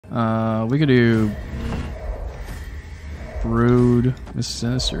We could do Brood with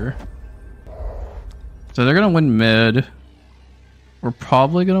Sinister. So they're gonna win mid. We're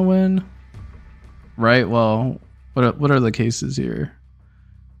probably gonna win, right? Well, what are the cases here?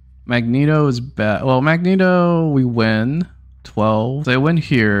 Magneto is bad. Well, Magneto we win 12. They win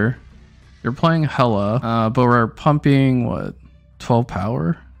here. They're playing Hela, but we're pumping what 12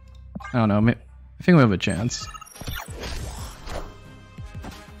 power. I don't know. I think we have a chance.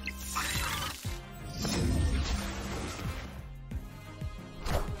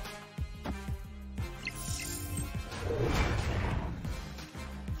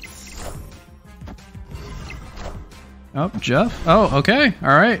 Oh, Jeff. Oh, okay. All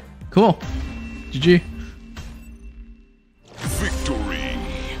right. Cool. GG. Victory.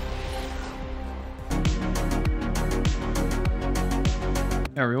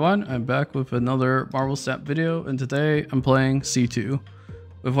 Hey everyone, I'm back with another mablsnep video, and today I'm playing C2.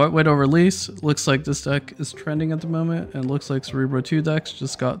 With White Widow release, looks like this deck is trending at the moment, and looks like Cerebro 2 decks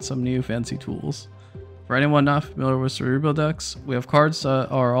just got some new fancy tools. For anyone not familiar with Cerebro decks, we have cards that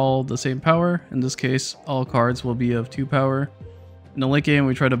are all the same power. In this case, all cards will be of 2 power. In the late game,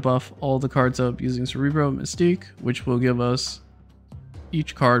 we try to buff all the cards up using Cerebro Mystique, which will give us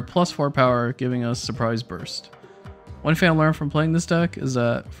each card plus 4 power, giving us Surprise Burst. One thing I learned from playing this deck is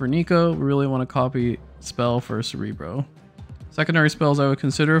that for Nico, we really want to copy spell for Cerebro. Secondary spells I would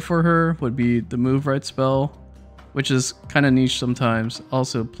consider for her would be the Move Right spell, which is kind of niche sometimes,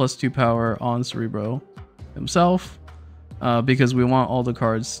 also plus 2 power on Cerebro himself, because we want all the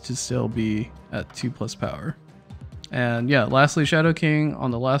cards to still be at 2+ power. And yeah, lastly, Shadow King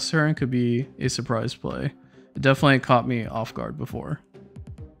on the last turn could be a surprise play. It definitely caught me off guard before.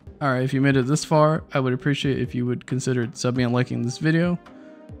 Alright, if you made it this far, I would appreciate if you would consider subbing and liking this video.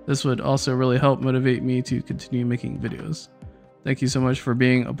 This would also really help motivate me to continue making videos. Thank you so much for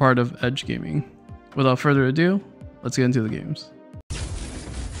being a part of Edge Gaming. Without further ado, let's get into the games.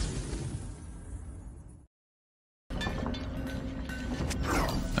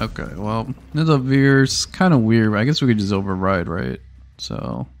 Okay, well, the Veer's kind of weird, but I guess we could just override, right?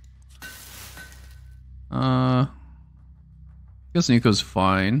 So, I guess Nico's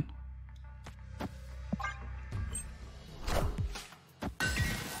fine.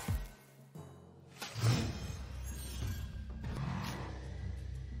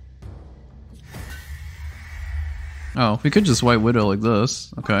 Oh, we could just White Widow like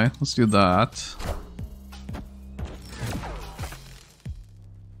this. Okay, let's do that.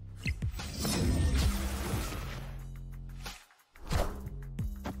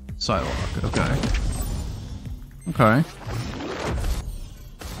 Psylocke, okay. Okay.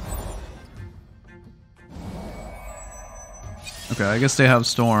 Okay, I guess they have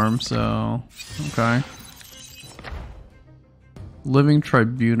Storm, so... Okay. Living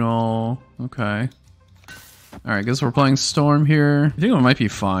Tribunal, okay. Alright, I guess we're playing Storm here. I think we might be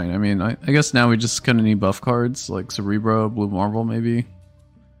fine. I mean, I guess now we just kind of need buff cards, like Cerebro, Blue Marvel, maybe.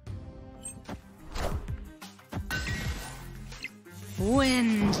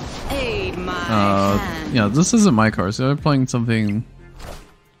 Wind, aid my hand. Yeah, this isn't my card, so I'm playing something...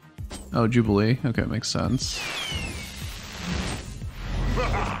 Oh, Jubilee. Okay, makes sense.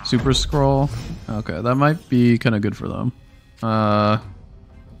 Super Scroll. Okay, that might be kind of good for them.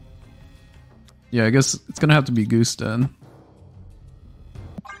 Yeah, I guess it's gonna have to be Goose then.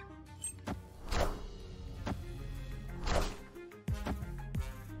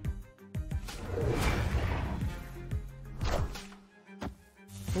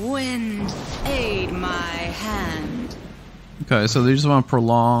 Wind, aid my hand. Okay, so they just want to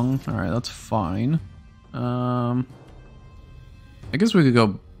prolong. Alright, that's fine. I guess we could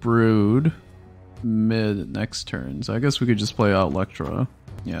go Brood mid next turn. So I guess we could just play out Elektra.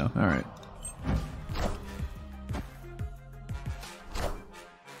 Yeah, alright.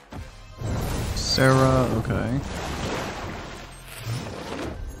 Sarah, okay.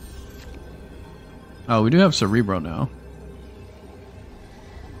 Oh, we do have Cerebro now.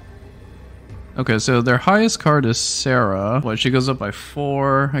 Okay, so their highest card is Sarah. What, she goes up by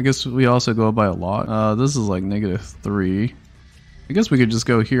 4. I guess we also go up by a lot. This is like -3. I guess we could just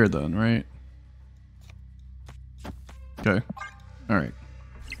go here then, right? Okay. Alright.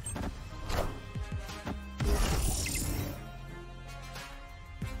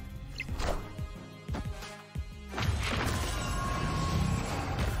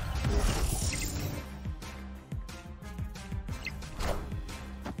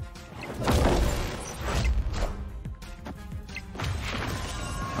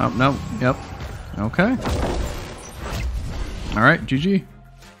 Oh, no. Yep. Okay. Alright, GG.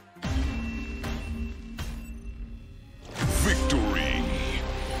 Victory.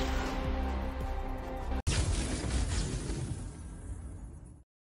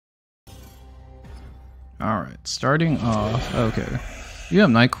 Alright, starting off. Okay. You have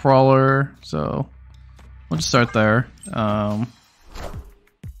Nightcrawler, so we'll just start there. Oh,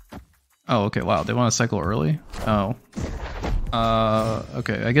 okay, wow, they want to cycle early? Oh.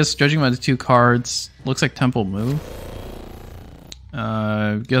 Okay, I guess judging by the 2 cards, looks like Temple move.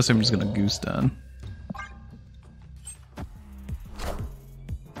 I guess I'm just gonna Goose then.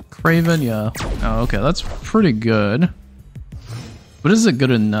 Craven, yeah. Oh, okay, that's pretty good. But is it good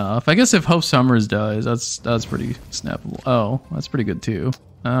enough? I guess if Hope Summers dies, that's pretty snappable. Oh, that's pretty good too.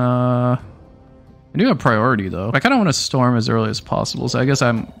 I do have priority though. I kind of want to storm as early as possible, so I guess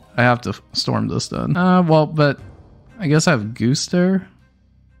I have to storm this then. Well, but I guess I have Goose there.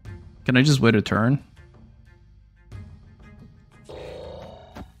 Can I just wait a turn?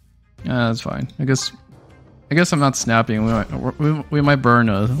 Yeah, that's fine. I guess I'm not snapping. We might burn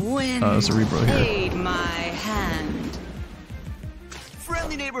a Cerebro here. Aid my hand.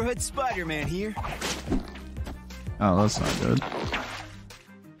 Friendly neighborhood Spider-Man here. Oh, that's not good.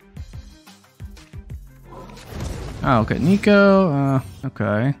 Oh, okay, Nico.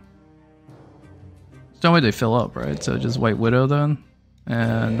 Okay. There's no way they fill up, right? So just White Widow then,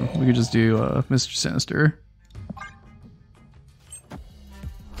 and we could just do Mr. Sinister.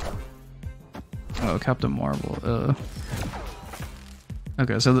 Oh, Captain Marvel.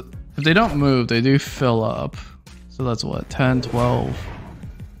 Okay, so if they don't move, they do fill up. So that's what, 10, 12.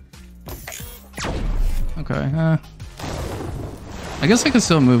 Okay, I guess I can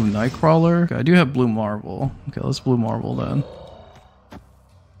still move Nightcrawler. Okay, I do have Blue Marvel. Okay, let's Blue Marvel then.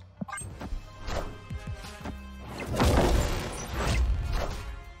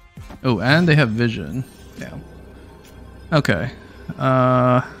 Oh, and they have Vision. Damn. Okay.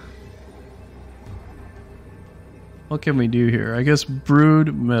 What can we do here? I guess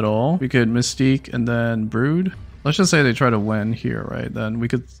Brood middle. We could Mystique and then Brood. Let's just say they try to win here, right? Then we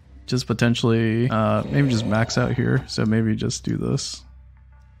could just potentially maybe just max out here. So maybe just do this.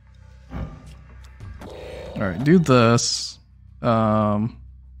 Alright, do this. I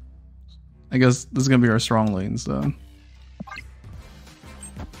guess this is gonna be our strong lanes then.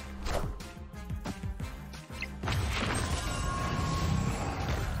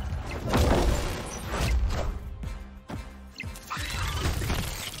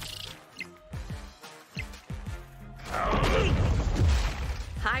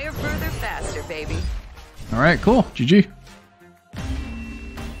 Higher, further, faster, baby. Alright, cool. GG.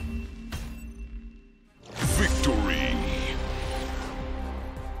 Victory.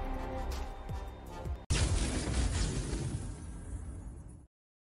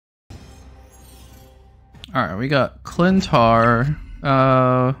 Alright, we got Clintar.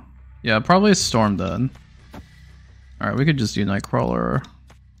 Yeah, probably Storm then. Alright, we could just do Nightcrawler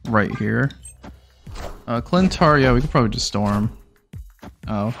right here. Clintar, yeah, we could probably just Storm.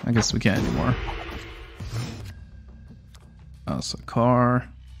 Oh, I guess we can't anymore. Oh, so car.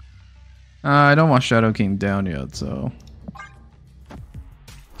 I don't want Shadow King down yet, so.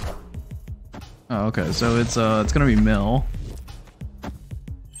 Oh, okay, so it's gonna be Mill.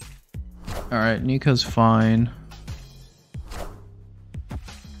 Alright, Nico's fine.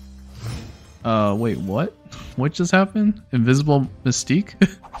 Wait, what? What just happened? Invisible Mystique?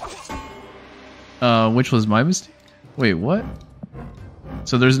 Which was my Mystique? Wait, what?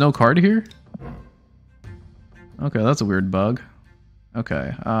 So there's no card here? Okay, that's a weird bug.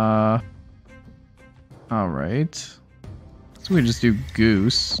 Okay, alright. So we just do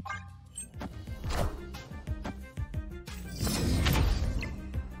Goose.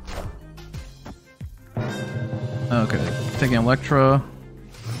 Okay, taking Elektra.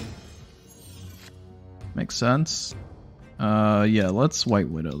 Makes sense. Yeah, let's White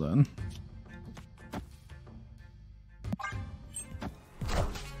Widow then.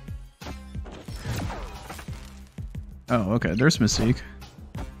 Oh, okay, there's Mystique.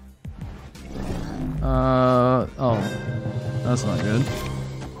 Oh. That's not good.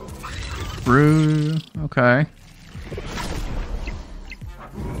 Brood, okay.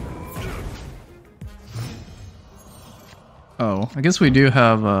 Oh, I guess we do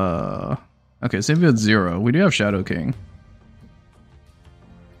have, okay, symbiote 0. We do have Shadow King.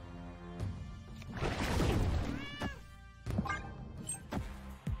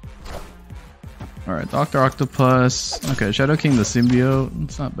 Alright, Dr. Octopus. Okay, Shadow King the symbiote.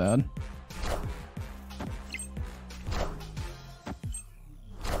 It's not bad.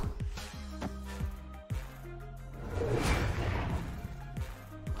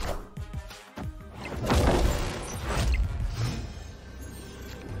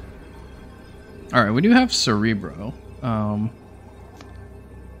 Alright, we do have Cerebro. So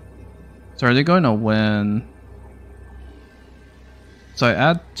are they going to win? So I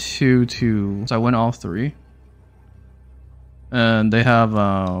add 2 to, so I win all 3. And they have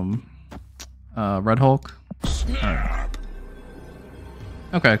Red Hulk. Right.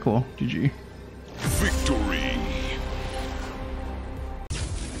 Okay, cool. GG. Victory.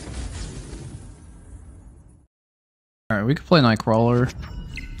 Alright, we could play Nightcrawler.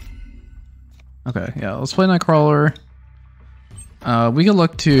 Okay, yeah, let's play Nightcrawler. We could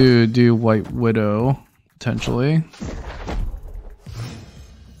look to do White Widow, potentially.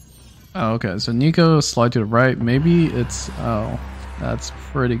 Oh, okay, so Nico slide to the right. Maybe it's... Oh, that's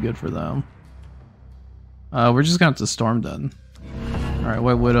pretty good for them. We're just gonna have to storm then. Alright,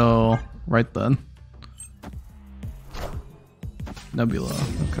 White Widow, right then. Nebula,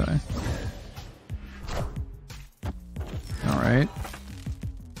 okay. Alright.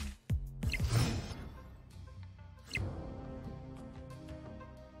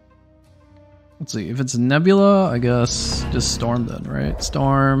 Let's see, if it's Nebula, I guess just Storm then, right?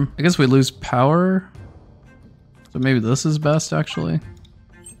 Storm. I guess we lose power. So maybe this is best, actually.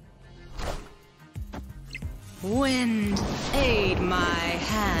 Wind, aid my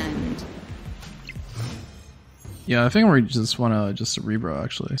hand. Yeah, I think we just want to just Cerebro,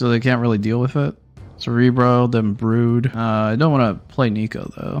 actually. So they can't really deal with it. Cerebro, then Brood. I don't want to play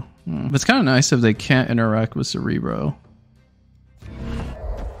Nico, though. It's kind of nice if they can't interact with Cerebro.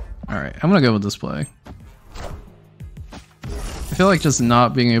 Alright, I'm gonna go with this play. I feel like just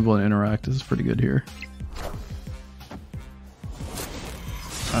not being able to interact is pretty good here.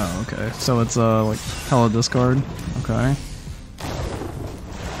 Oh, okay. So it's like Hela discard. Okay.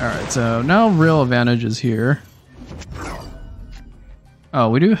 Alright, so now real advantage is here. Oh,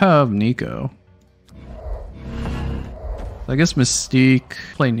 we do have Nico. I guess Mystique,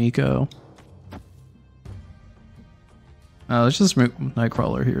 play Nico. Let's just make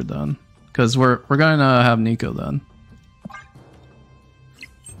Nightcrawler here then, because we're gonna have Nico then.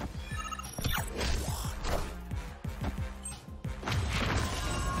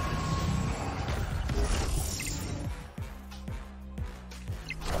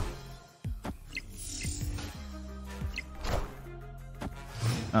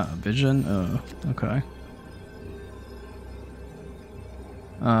 Vision. Oh, okay.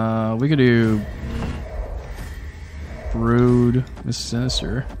 We could do Brood with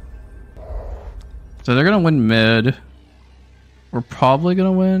Sinister. So they're gonna win mid. We're probably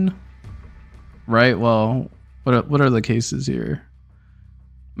gonna win, right? Well, what are the cases here?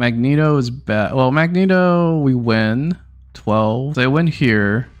 Magneto is bad. Well, Magneto we win 12. They win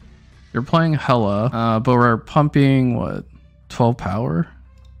here. You're playing Hela, but we're pumping what 12 power.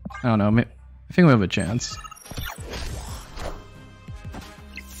 I don't know. I think we have a chance.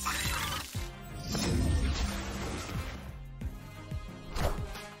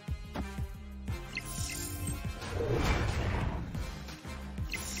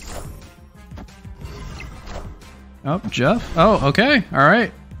 Oh, Jeff. Oh, okay. All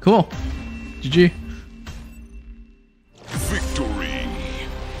right. Cool. GG. Victory.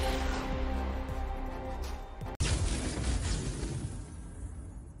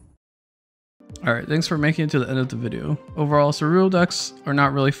 All right. Thanks for making it to the end of the video. Overall, Cerebro decks are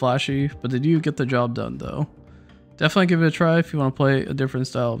not really flashy, but they do get the job done though. Definitely give it a try if you want to play a different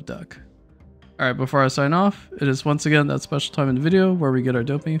style of deck. All right. Before I sign off, it is once again that special time in the video where we get our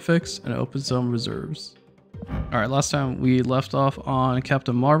dopamine fix and open some reserves. Alright, last time we left off on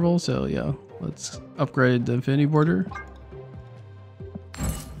Captain Marvel, so yeah, let's upgrade the Infinity Border.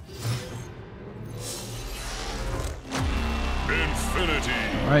 Infinity.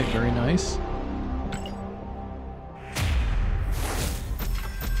 Alright, very nice.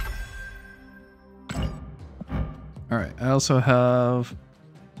 Alright, I also have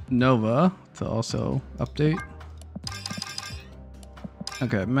Nova to also update.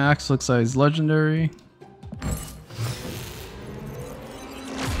 Okay, Max looks like he's legendary.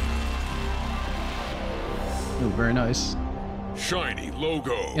 Oh, very nice. Shiny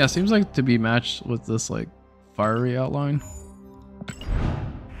logo. Yeah, seems like to be matched with this like fiery outline.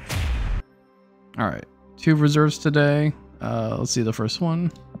 All right, 2 reserves today. Let's see the first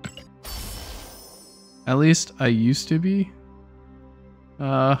one. At least I used to be.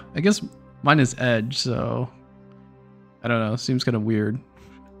 I guess mine is Edge, so I don't know. Seems kind of weird.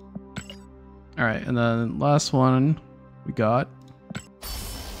 All right, and then last one we got. All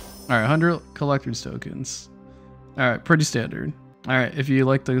right, 100 collector's tokens. All right, pretty standard. All right, if you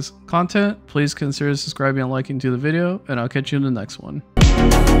like this content, please consider subscribing and liking to the video, and I'll catch you in the next one.